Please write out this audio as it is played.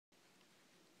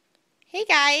Hey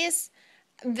guys,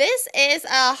 this is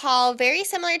a haul very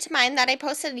similar to mine that I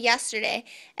posted yesterday,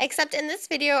 except in this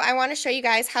video I want to show you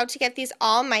guys how to get these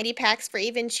almighty packs for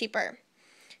even cheaper.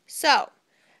 So,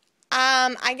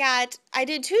 I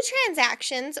did 2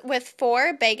 transactions with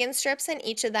 4 bacon strips in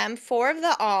each of them, 4 of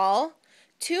the all,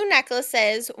 2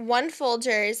 necklaces, 1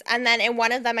 Folgers, and then in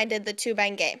one of them I did the 2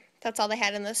 Bengay. That's all they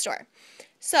had in the store.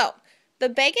 So, the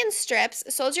bacon strips,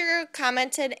 Soldier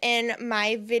commented in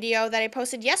my video that I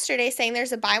posted yesterday saying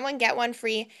there's a buy one get one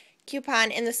free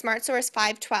coupon in the Smart Source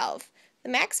 512. The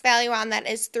max value on that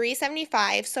is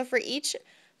 $3.75, so for each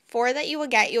 4 that you will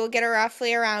get a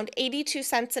roughly around 82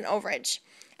 cents in overage.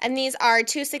 And these are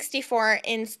 $2.64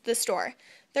 in the store.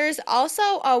 There's also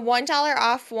a $1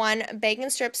 off 1 bacon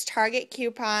strips Target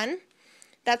coupon.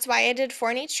 That's why I did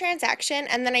 4 in each transaction,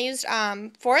 and then I used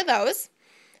 4 of those.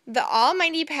 The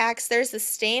almighty packs, there's the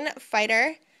Stain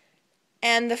Fighter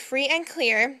and the Free and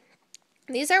Clear.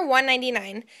 These are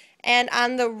 $1.99. And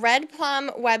on the Red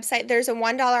Plum website, there's a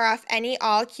 $1 off any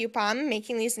all coupon,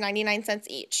 making these 99 cents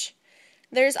each.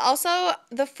 There's also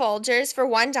the Folgers for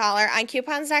 $1. On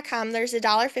coupons.com, there's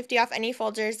 $1.50 off any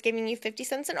Folgers, giving you 50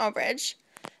 cents in overage.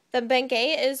 The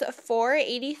Bengay is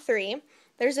 $4.83.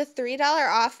 There's a $3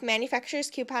 off manufacturer's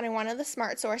coupon in one of the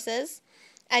Smart Sources,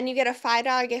 and you get a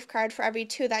 $5 gift card for every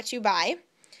 2 that you buy.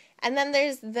 And then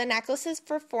there's the necklaces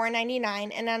for $4.99,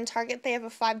 and on Target they have a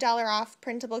 $5 off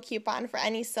printable coupon for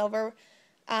any silver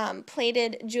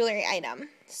plated jewelry item.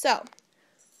 So,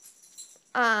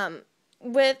 in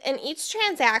each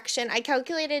transaction, I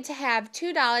calculated to have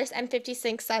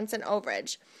 $2.56 in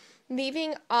overage,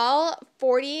 leaving all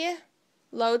 40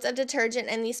 loads of detergent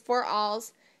in these 4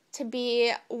 alls to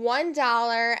be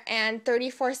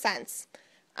 $1.34,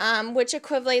 which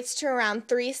equates to around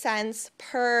 3 cents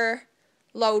per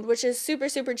load, which is super,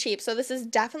 super cheap. So this is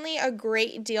definitely a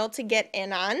great deal to get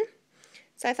in on.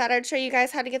 So I thought I'd show you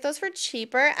guys how to get those for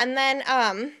cheaper. And then,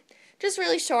 just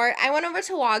really short, I went over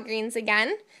to Walgreens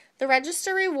again. The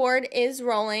register reward is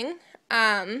rolling,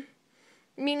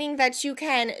 meaning that you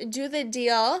can do the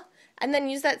deal and then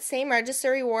use that same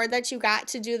register reward that you got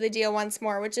to do the deal once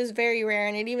more, which is very rare,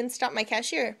 and it even stopped my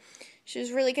cashier. She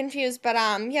was really confused, but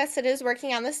yes, it is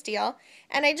working on this deal.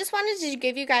 And I just wanted to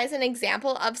give you guys an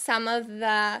example of some of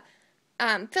the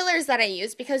fillers that I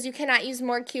use, because you cannot use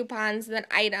more coupons than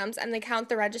items, and they count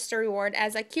the register reward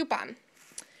as a coupon.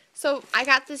 So I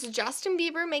got this Justin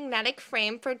Bieber magnetic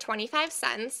frame for 25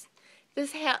 cents,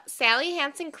 this Sally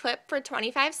Hansen clip for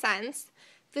 25 cents,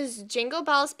 this Jingle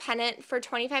Bells pennant for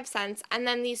 25 cents, and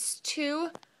then these 2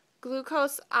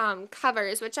 glucose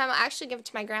covers, which I'll actually give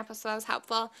to my grandpa, so that was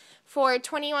helpful, for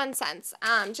 21 cents.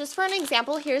 Just for an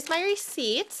example, here's my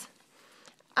receipt.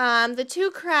 The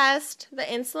 2 Crest, the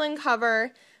insulin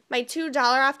cover, my $2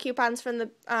 off coupons from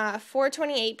the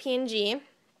 428 P&G,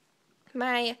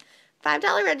 my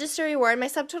 $5 register reward, my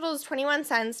subtotal is 21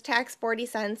 cents, tax 40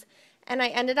 cents, and I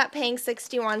ended up paying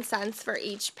 61 cents for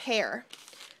each pair.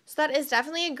 So that is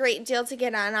definitely a great deal to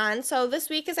get on. So this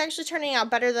week is actually turning out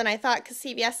better than I thought, because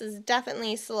CVS is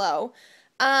definitely slow.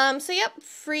 So yep,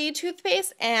 free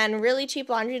toothpaste and really cheap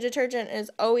laundry detergent is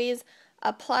always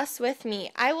a plus with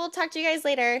me. I will talk to you guys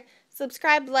later.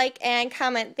 Subscribe, like, and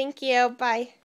comment. Thank you. Bye.